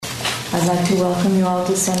I'd like to welcome you all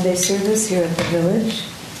to Sunday service here at the village,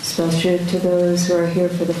 especially to those who are here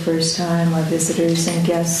for the first time, our visitors and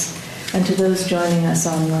guests, and to those joining us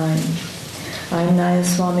online. I'm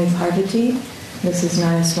Nayaswami Parvati. This is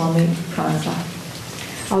Nayaswami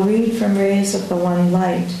Pranava. I'll read from Rays of the One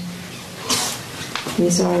Light.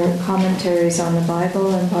 These are commentaries on the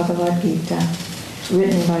Bible and Bhagavad Gita,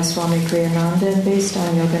 written by Swami Kriyananda and based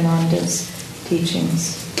on Yogananda's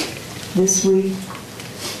teachings. This week,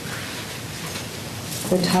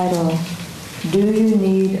 the title, Do You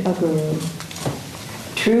Need a Guru?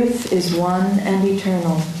 Truth is one and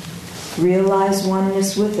eternal. Realize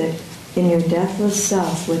oneness with it in your deathless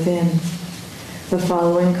self within. The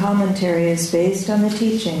following commentary is based on the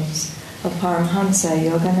teachings of Paramhansa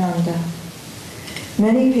Yogananda.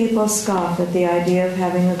 Many people scoff at the idea of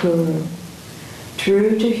having a guru.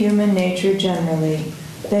 True to human nature generally,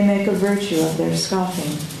 they make a virtue of their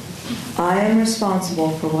scoffing. I am responsible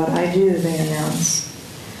for what I do, they announce.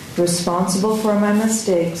 Responsible for my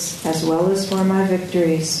mistakes as well as for my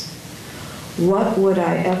victories. What would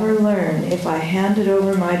I ever learn if I handed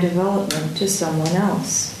over my development to someone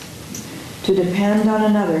else? To depend on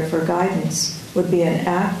another for guidance would be an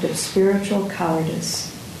act of spiritual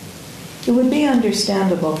cowardice. It would be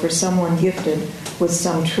understandable for someone gifted with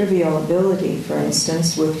some trivial ability, for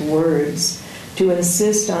instance, with words, to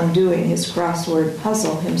insist on doing his crossword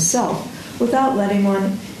puzzle himself without letting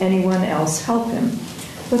anyone else help him.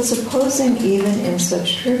 But supposing even in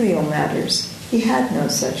such trivial matters he had no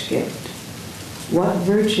such gift, what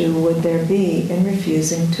virtue would there be in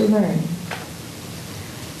refusing to learn?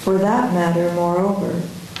 For that matter, moreover,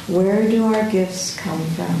 where do our gifts come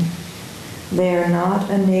from? They are not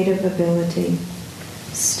a native ability.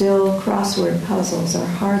 Still, crossword puzzles are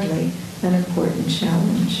hardly an important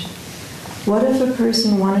challenge. What if a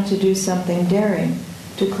person wanted to do something daring,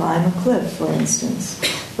 to climb a cliff, for instance,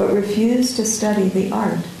 but refused to study the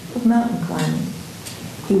art of mountain climbing?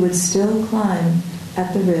 He would still climb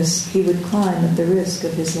at the risk. He would climb at the risk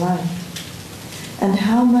of his life. And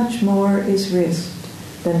how much more is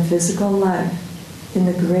risked than physical life in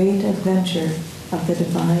the great adventure of the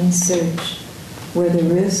divine search, where the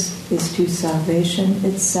risk is to salvation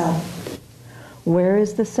itself? Where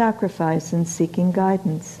is the sacrifice in seeking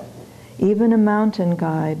guidance? Even a mountain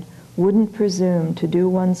guide wouldn't presume to do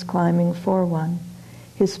one's climbing for one.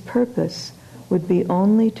 His purpose would be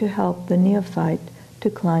only to help the neophyte to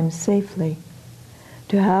climb safely.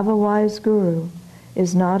 To have a wise guru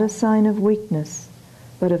is not a sign of weakness,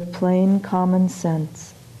 but of plain common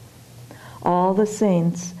sense. All the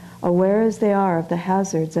saints, aware as they are of the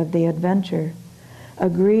hazards of the adventure,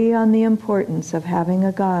 agree on the importance of having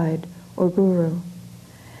a guide or guru.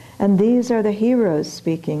 And these are the heroes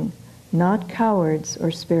speaking, not cowards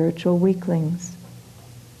or spiritual weaklings.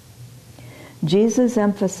 Jesus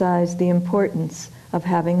emphasized the importance of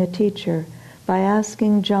having a teacher by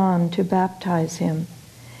asking John to baptize him.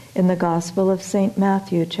 In the Gospel of St.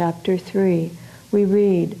 Matthew, chapter 3, we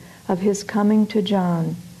read of his coming to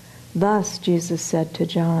John. Thus Jesus said to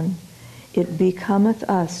John, "It becometh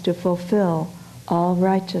us to fulfill all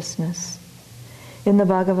righteousness." In the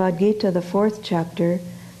Bhagavad Gita, the 4th chapter,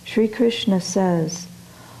 Sri Krishna says,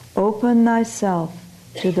 "Open thyself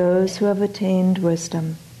to those who have attained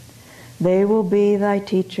wisdom. They will be thy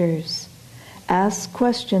teachers. Ask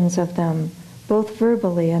questions of them, both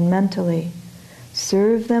verbally and mentally.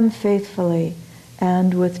 Serve them faithfully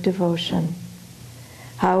and with devotion."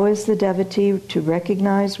 How is the devotee to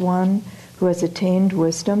recognize one who has attained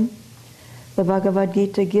wisdom? The Bhagavad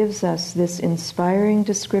Gita gives us this inspiring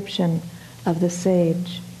description of the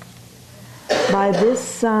sage. By this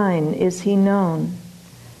sign is he known,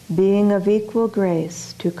 being of equal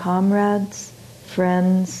grace to comrades,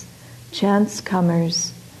 friends, chance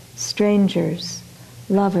comers, strangers,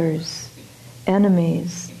 lovers,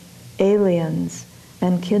 enemies, aliens,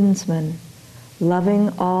 and kinsmen,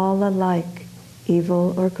 loving all alike,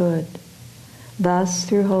 evil or good. Thus,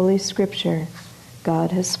 through Holy Scripture,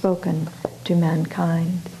 God has spoken to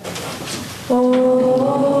mankind.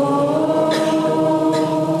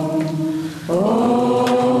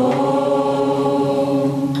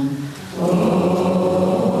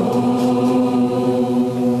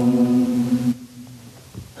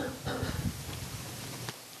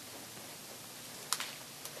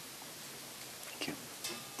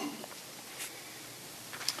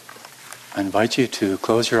 I invite you to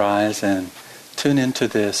close your eyes and tune into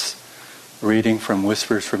this reading from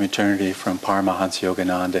Whispers from Eternity from Paramahansa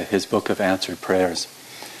Yogananda, his book of answered prayers.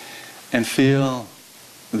 And feel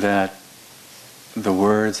that the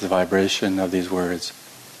words, the vibration of these words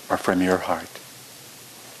are from your heart.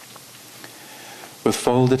 With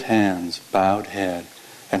folded hands, bowed head,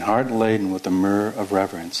 and heart laden with the myrrh of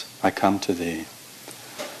reverence, I come to thee.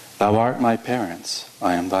 Thou art my parents,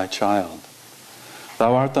 I am thy child.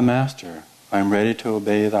 Thou art the master, I am ready to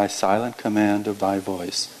obey thy silent command of thy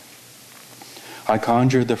voice. I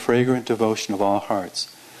conjured the fragrant devotion of all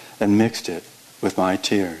hearts and mixed it with my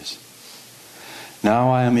tears.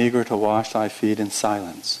 Now I am eager to wash thy feet in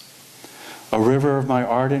silence. A river of my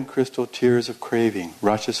ardent crystal tears of craving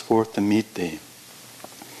rushes forth to meet thee.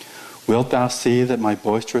 Wilt thou see that my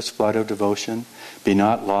boisterous flood of devotion be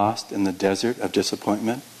not lost in the desert of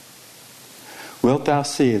disappointment? Wilt thou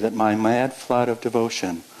see that my mad flood of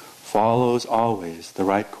devotion follows always the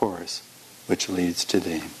right course which leads to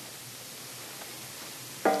thee?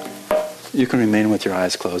 You can remain with your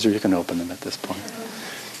eyes closed, or you can open them at this point.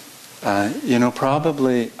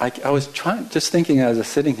 Probably, I was just thinking as I was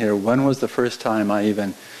sitting here, when was the first time I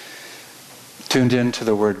even tuned into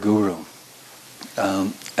the word guru?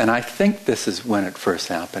 And I think this is when it first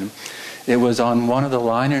happened. It was on one of the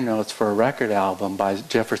liner notes for a record album by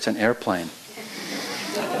Jefferson Airplane,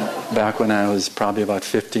 back when I was probably about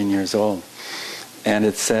 15 years old. And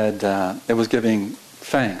it said, it was giving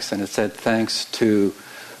thanks, and it said, thanks to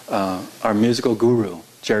our musical guru,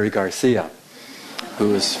 Jerry Garcia, who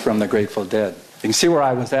was from the Grateful Dead. You can see where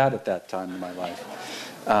I was at that time in my life.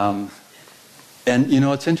 And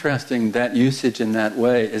it's interesting, that usage in that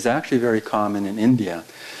way is actually very common in India,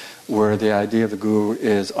 where the idea of the guru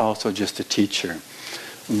is also just a teacher.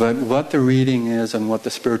 But what the reading is and what the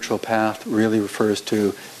spiritual path really refers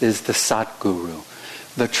to is the Satguru,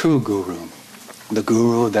 the true guru, the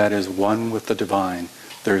guru that is one with the divine.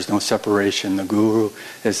 There is no separation. The guru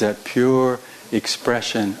is that pure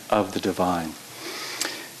expression of the divine.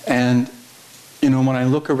 And, when I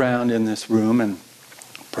look around in this room, and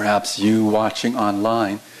perhaps you watching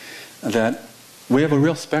online, that we have a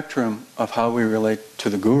real spectrum of how we relate to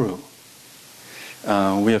the guru.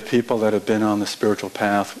 We have people that have been on the spiritual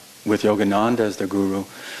path with Yogananda as their guru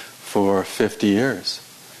for 50 years.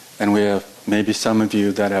 And we have maybe some of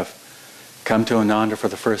you that have come to Ananda for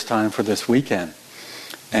the first time for this weekend.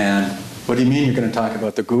 And what do you mean you're going to talk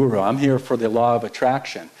about the guru? I'm here for the law of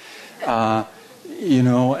attraction. And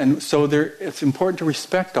so it's important to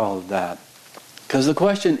respect all of that. Because the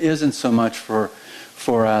question isn't so much for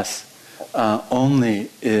us, only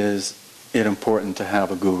is it important to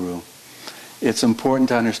have a guru. It's important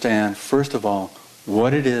to understand, first of all,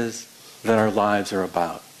 what it is that our lives are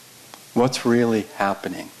about. What's really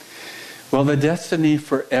happening? Well, the destiny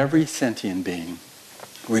for every sentient being,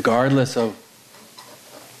 regardless of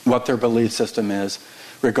what their belief system is,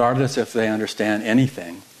 regardless if they understand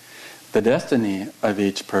anything, the destiny of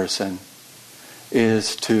each person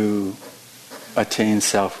is to attain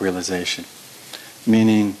self-realization,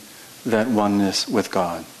 meaning that oneness with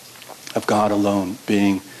God, of God alone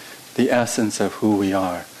being the essence of who we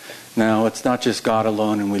are. Now, it's not just God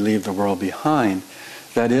alone and we leave the world behind.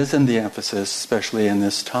 That isn't the emphasis, especially in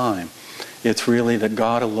this time. It's really that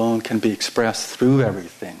God alone can be expressed through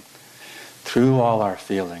everything, through all our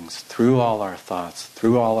feelings, through all our thoughts,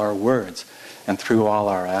 through all our words, and through all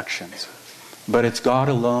our actions. But it's God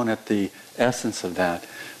alone at the essence of that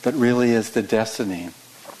really is the destiny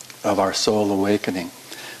of our soul awakening.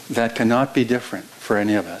 That cannot be different for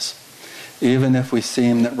any of us. Even if we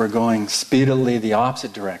seem that we're going speedily the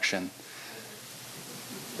opposite direction,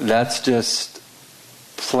 that's just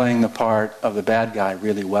playing the part of the bad guy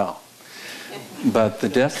really well. But the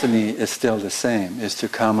destiny is still the same, is to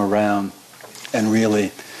come around and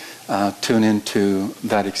really tune into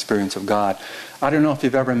that experience of God. I don't know if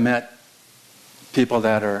you've ever met people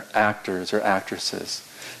that are actors or actresses.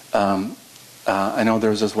 I know there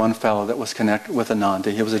was this one fellow that was connected with Ananda.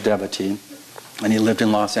 He was a devotee, and he lived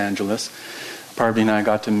in Los Angeles. Parvati and I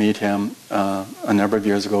got to meet him a number of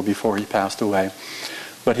years ago before he passed away.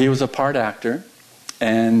 But he was a part actor,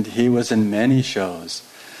 and he was in many shows.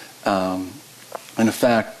 And in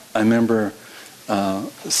fact, I remember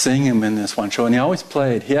seeing him in this one show, and he always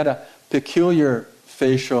played. He had a peculiar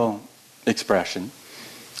facial expression,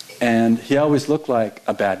 and he always looked like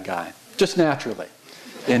a bad guy, just naturally,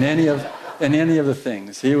 in any of the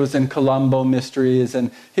things. He was in Columbo Mysteries,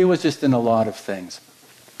 and he was just in a lot of things.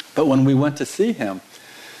 But when we went to see him,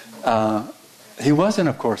 he wasn't,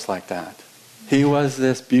 of course, like that. He was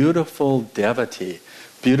this beautiful devotee,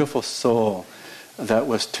 beautiful soul that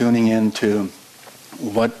was tuning into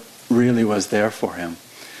what really was there for him.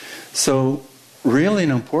 So really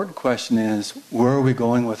an important question is, where are we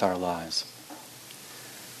going with our lives?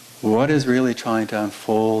 What is really trying to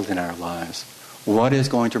unfold in our lives? What is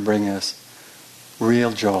going to bring us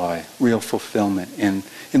real joy, real fulfillment in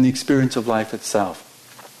the experience of life itself?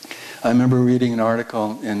 I remember reading an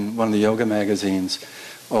article in one of the yoga magazines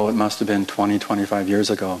it must have been 20, 25 years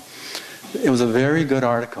ago. It was a very good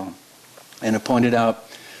article, and it pointed out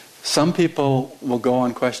some people will go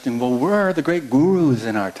on questioning, well, where are the great gurus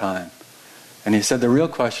in our time? And he said the real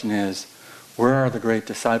question is, where are the great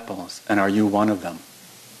disciples, and are you one of them?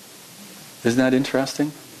 Isn't that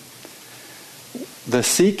interesting? The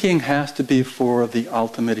seeking has to be for the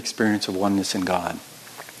ultimate experience of oneness in God.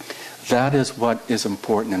 That is what is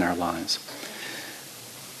important in our lives.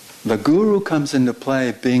 The guru comes into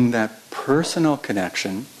play being that personal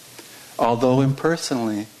connection, although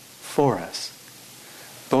impersonally, for us.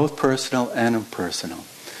 Both personal and impersonal.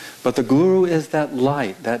 But the guru is that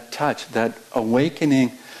light, that touch, that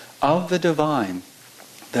awakening of the divine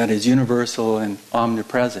that is universal and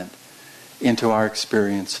omnipresent into our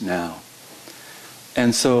experience now.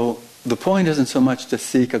 And so the point isn't so much to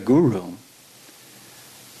seek a guru.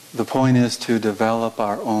 The point is to develop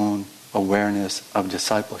our own awareness of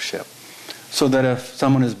discipleship. So that if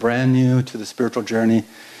someone is brand new to the spiritual journey,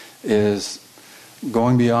 is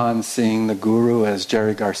going beyond seeing the guru as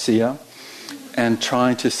Jerry Garcia and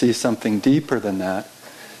trying to see something deeper than that,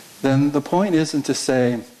 then the point isn't to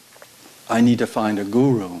say, I need to find a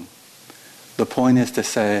guru. The point is to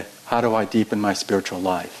say, how do I deepen my spiritual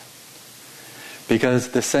life? Because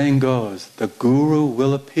the saying goes, the guru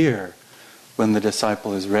will appear when the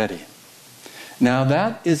disciple is ready. Now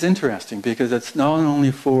that is interesting because it's not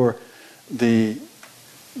only for the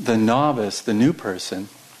novice, the new person,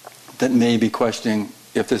 that may be questioning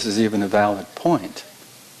if this is even a valid point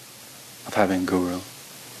of having guru.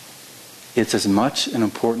 It's as much an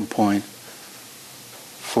important point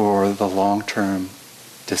for the long-term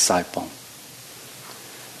disciple.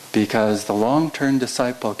 Because the long-term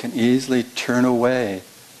disciple can easily turn away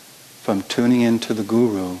from tuning into the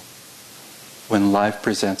guru when life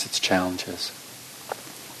presents its challenges.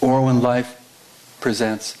 Or when life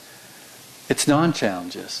presents its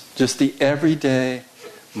non-challenges. Just the everyday,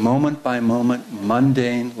 moment-by-moment,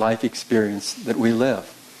 mundane life experience that we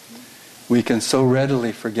live. We can so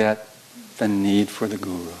readily forget the need for the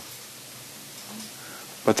guru.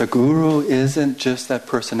 But the guru isn't just that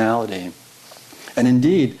personality. And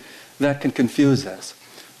indeed, that can confuse us.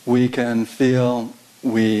 We can feel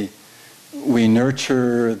we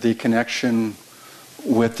nurture the connection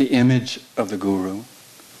with the image of the guru.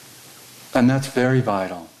 And that's very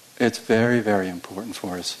vital. It's very, very important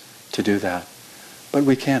for us to do that. But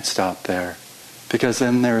we can't stop there. Because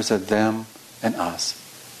then there's a them and us.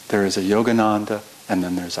 There is a Yogananda and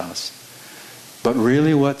then there's us. But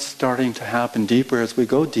really what's starting to happen deeper as we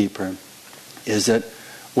go deeper is that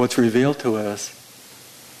what's revealed to us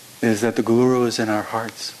is that the guru is in our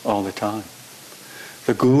hearts all the time.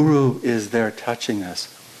 The guru is there touching us.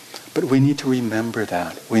 But we need to remember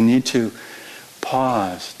that. We need to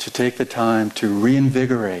pause, to take the time to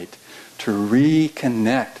reinvigorate, to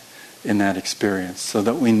reconnect in that experience so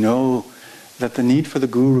that we know that the need for the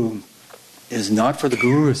guru is not for the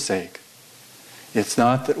guru's sake. It's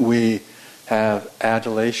not that we have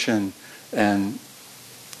adulation and,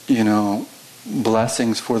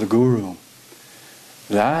 blessings for the guru.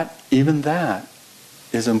 Even that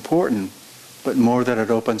is important, but more that it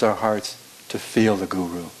opens our hearts to feel the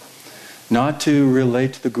guru. Not to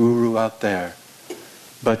relate to the guru out there,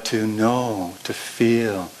 but to know, to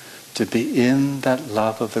feel, to be in that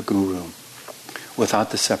love of the guru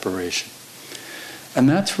without the separation. And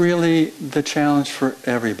that's really the challenge for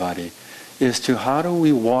everybody, is to how do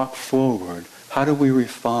we walk forward, how do we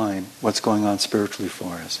refine what's going on spiritually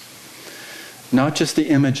for us. Not just the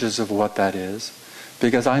images of what that is,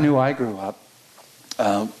 because I knew I grew up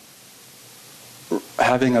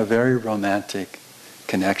having a very romantic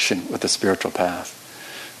connection with the spiritual path.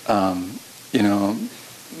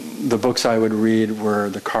 The books I would read were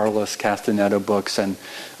the Carlos Castaneda books and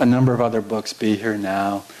a number of other books, Be Here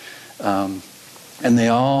Now. And they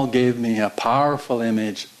all gave me a powerful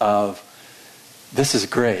image of, this is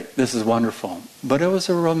great, this is wonderful. But it was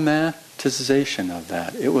a romanticization of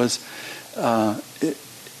that. It was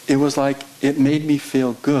like, it made me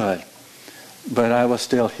feel good, but I was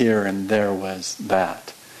still here and there was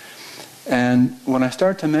that. And when I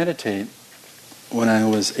started to meditate, when I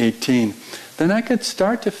was 18, then I could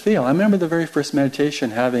start to feel, I remember the very first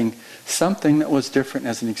meditation having something that was different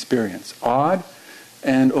as an experience. Odd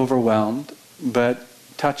and overwhelmed, but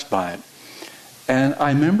touched by it. And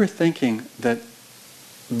I remember thinking that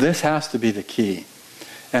this has to be the key.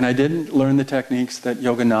 And I didn't learn the techniques that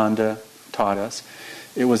Yogananda taught us.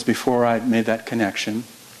 It was before I made that connection.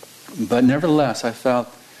 But nevertheless, I felt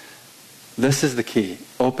this is the key,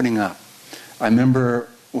 opening up. I remember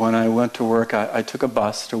when I went to work, I took a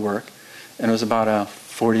bus to work, and it was about a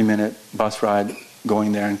 40-minute bus ride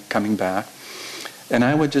going there and coming back. And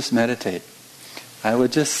I would just meditate. I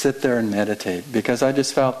would just sit there and meditate because I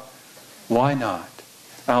just felt, why not?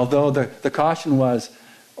 Although the caution was,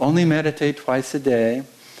 only meditate twice a day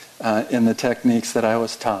in the techniques that I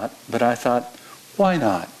was taught. But I thought, why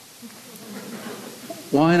not?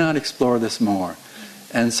 Why not explore this more?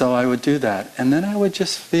 And so I would do that. And then I would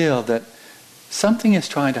just feel that something is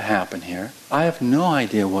trying to happen here. I have no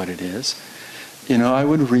idea what it is. I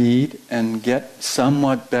would read and get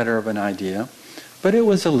somewhat better of an idea. But it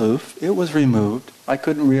was aloof. It was removed. I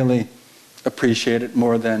couldn't really appreciate it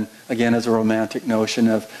more than, again, as a romantic notion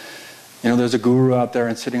of, there's a guru out there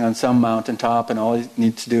and sitting on some mountaintop and all he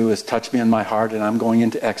needs to do is touch me in my heart and I'm going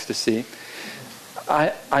into ecstasy.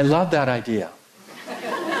 I love that idea.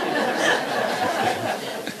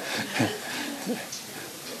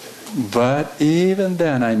 But even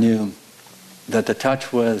then I knew that the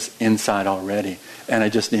touch was inside already and I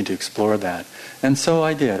just need to explore that. And so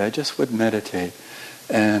I did. I just would meditate.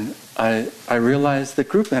 And I realized that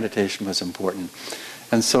group meditation was important.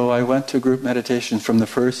 And so I went to group meditation. From the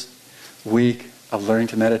first week of learning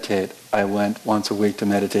to meditate, I went once a week to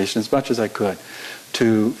meditation as much as I could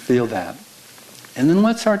to feel that. And then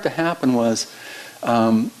what started to happen was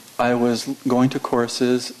I was going to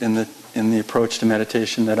courses in the approach to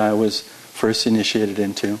meditation that I was first initiated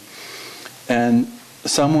into. And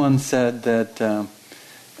someone said that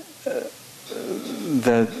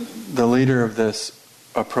the leader of this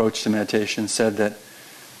approach to meditation said that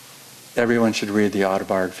everyone should read the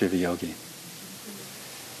Autobiography of a Yogi.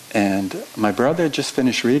 And my brother had just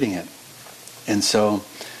finished reading it. And so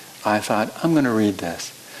I thought, I'm going to read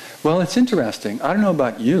this. Well, it's interesting. I don't know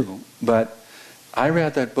about you, but I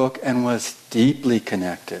read that book and was deeply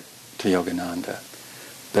connected to Yogananda,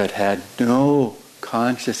 but had no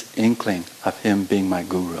conscious inkling of him being my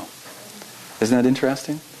guru. Isn't that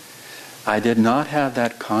interesting? I did not have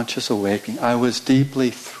that conscious awakening. I was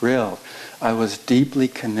deeply thrilled. I was deeply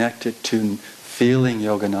connected to feeling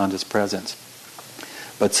Yogananda's presence.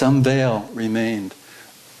 But some veil remained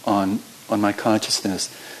on my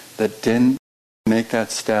consciousness that didn't make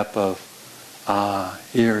that step of,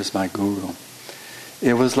 here is my guru.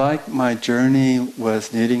 It was like my journey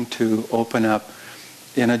was needing to open up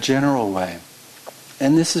in a general way.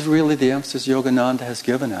 And this is really the emphasis Yogananda has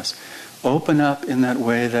given us. Open up in that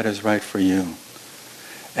way that is right for you.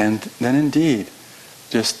 And then indeed,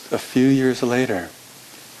 just a few years later,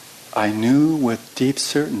 I knew with deep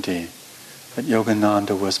certainty that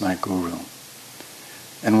Yogananda was my guru.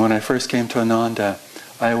 And when I first came to Ananda,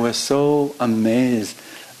 I was so amazed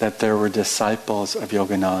that there were disciples of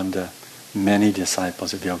Yogananda, many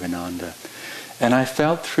disciples of Yogananda. And I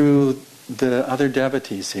felt through the other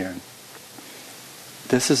devotees here,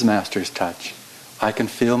 this is Master's touch. I can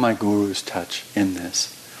feel my guru's touch in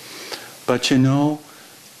this. But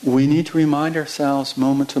we need to remind ourselves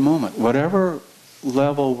moment to moment, whatever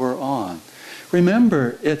level we're on.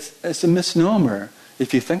 Remember, it's a misnomer,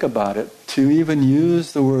 if you think about it, to even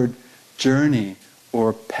use the word journey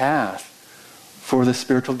or path for the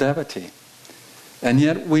spiritual devotee. And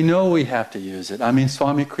yet we know we have to use it. I mean,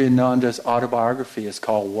 Swami Kriyananda's autobiography is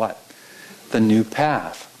called what? The New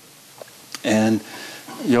Path. And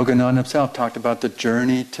Yogananda himself talked about the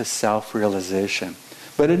journey to self-realization.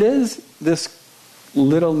 But it is this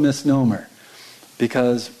little misnomer,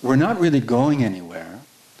 because we're not really going anywhere.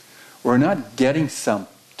 We're not getting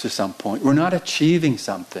to some point. We're not achieving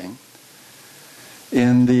something.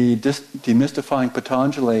 In the Demystifying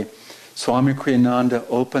Patanjali, Swami Kriyananda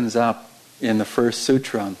opens up in the first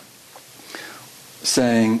sutra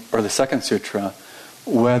saying, or the second sutra,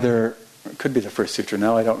 whether, it could be the first sutra,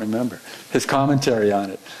 now I don't remember, his commentary on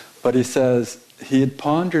it. But he says he had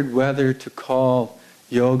pondered whether to call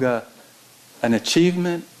yoga an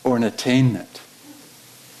achievement or an attainment.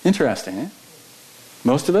 Interesting, eh?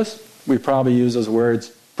 Most of us, we probably use those words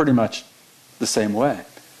pretty much the same way.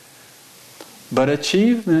 But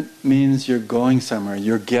achievement means you're going somewhere,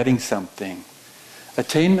 you're getting something.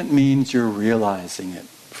 Attainment means you're realizing it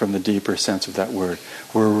from the deeper sense of that word.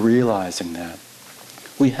 We're realizing that.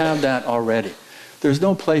 We have that already. There's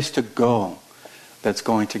no place to go that's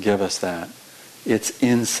going to give us that. It's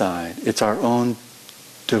inside. It's our own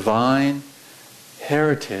divine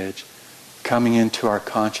heritage coming into our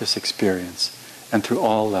conscious experience and through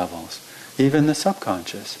all levels, even the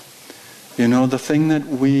subconscious. The thing that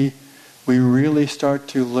we really start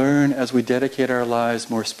to learn as we dedicate our lives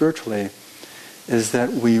more spiritually is that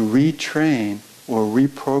we retrain or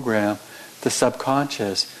reprogram the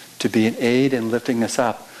subconscious to be an aid in lifting us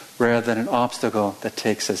up rather than an obstacle that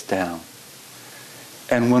takes us down.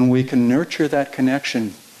 And when we can nurture that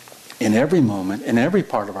connection in every moment, in every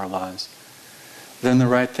part of our lives, then the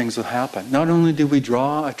right things will happen. Not only do we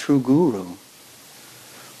draw a true guru,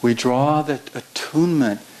 we draw the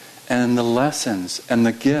attunement and the lessons and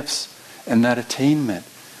the gifts and that attainment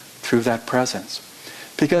through that presence.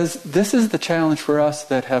 Because this is the challenge for us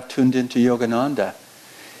that have tuned into Yogananda.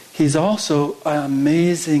 He's also an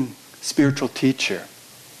amazing spiritual teacher.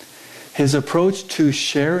 His approach to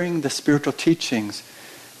sharing the spiritual teachings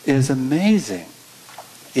is amazing.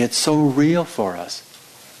 It's so real for us.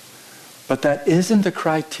 But that isn't the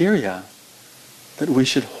criteria that we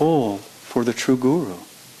should hold for the true guru.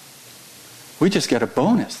 We just get a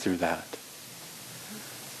bonus through that.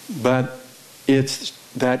 But it's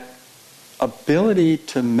that ability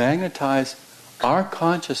to magnetize our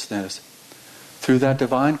consciousness through that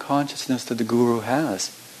divine consciousness that the guru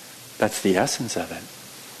has. That's the essence of it.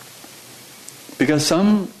 Because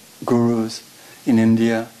some gurus in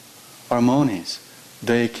India are monis.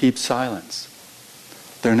 They keep silence.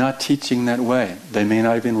 They're not teaching that way. They may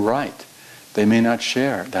not even write. They may not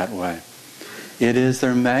share that way. It is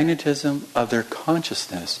their magnetism of their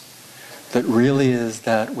consciousness that really is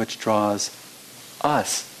that which draws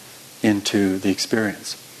us into the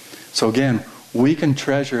experience. So again, we can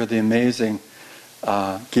treasure the amazing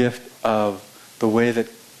gift of the way that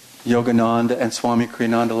Yogananda and Swami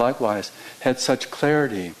Kriyananda likewise had such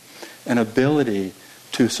clarity and ability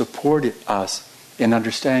to support us in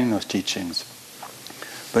understanding those teachings.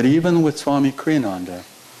 But even with Swami Kriyananda,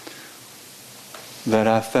 that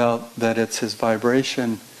I felt that it's his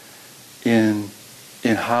vibration in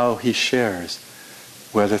how he shares,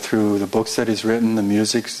 whether through the books that he's written, the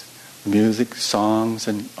music, songs,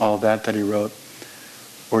 and all that he wrote,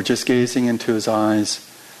 or just gazing into his eyes,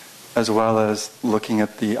 as well as looking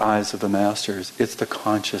at the eyes of the masters. It's the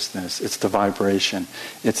consciousness, it's the vibration,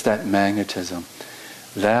 it's that magnetism.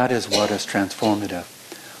 That is what is transformative.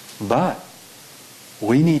 But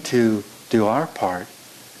we need to do our part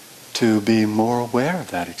to be more aware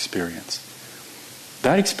of that experience.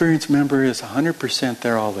 That experience, remember, is 100%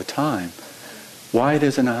 there all the time. Why it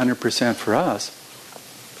isn't 100% for us,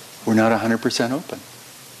 we're not 100% open.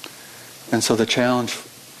 And so the challenge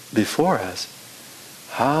before us,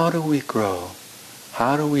 how do we grow?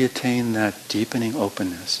 How do we attain that deepening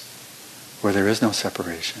openness where there is no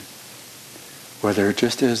separation? Where there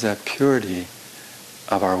just is that purity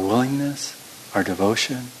of our willingness, our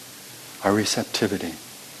devotion, our receptivity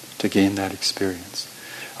to gain that experience.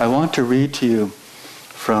 I want to read to you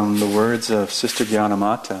from the words of Sister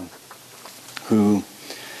Gyanamata, who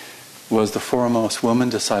was the foremost woman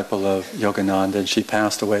disciple of Yogananda, and she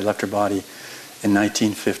passed away, left her body in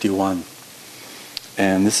 1951.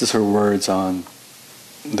 And this is her words on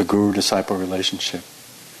the guru-disciple relationship.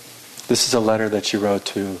 This is a letter that she wrote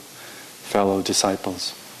to fellow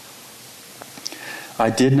disciples. I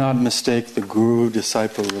did not mistake the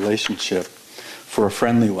guru-disciple relationship for a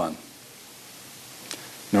friendly one,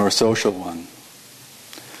 nor a social one,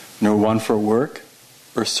 nor one for work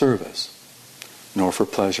or service, nor for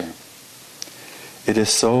pleasure. It is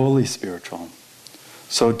solely spiritual,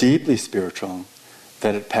 so deeply spiritual,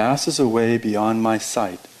 that it passes away beyond my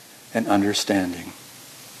sight and understanding.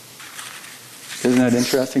 Isn't that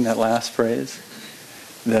interesting, that last phrase?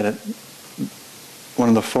 That one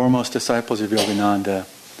of the foremost disciples of Yogananda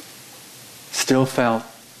still felt,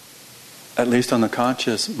 at least on the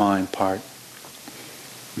conscious mind part,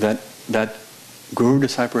 that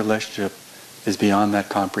guru-disciple relationship is beyond that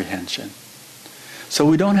comprehension. So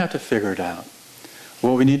we don't have to figure it out.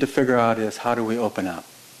 What we need to figure out is, how do we open up?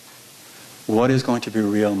 What is going to be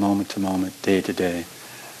real moment to moment, day to day,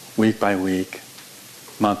 week by week,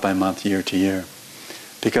 month by month, year to year?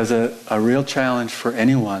 Because a real challenge for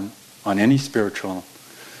anyone on any spiritual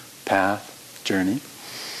path, journey,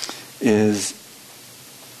 is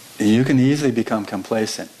you can easily become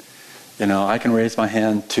complacent. I can raise my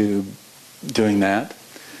hand to doing that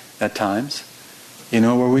at times,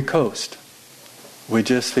 where we coast. We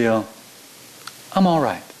just feel, I'm all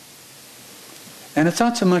right. And it's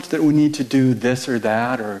not so much that we need to do this or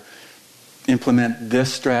that, or implement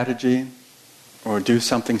this strategy, or do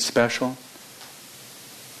something special.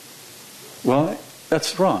 Well,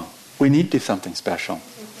 that's wrong. We need to do something special.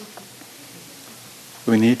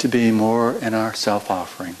 We need to be more in our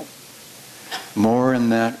self-offering, more in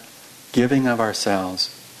that giving of ourselves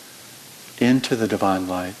into the divine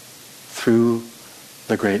light through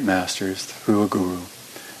the great masters, through a guru.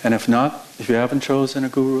 And if you haven't chosen a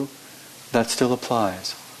guru, that still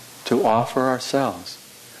applies. To offer ourselves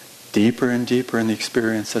deeper and deeper in the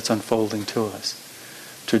experience that's unfolding to us.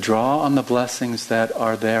 To draw on the blessings that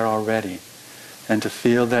are there already. And to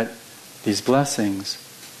feel that these blessings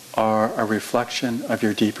are a reflection of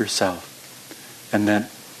your deeper self. And that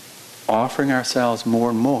offering ourselves more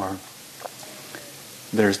and more,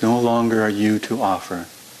 there's no longer a you to offer.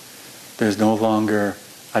 There's no longer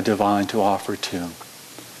a divine to offer to.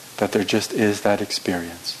 That there just is that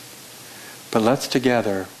experience. But let's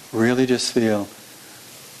together really just feel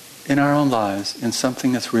in our own lives, in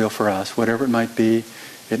something that's real for us, whatever it might be.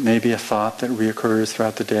 It may be a thought that reoccurs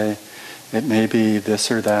throughout the day. It may be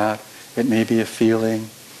this or that. It may be a feeling.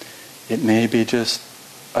 It may be just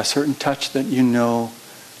a certain touch that you know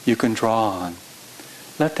you can draw on.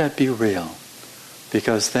 Let that be real,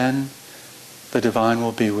 because then the divine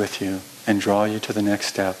will be with you and draw you to the next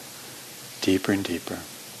step, deeper and deeper.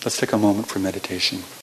 Let's take a moment for meditation.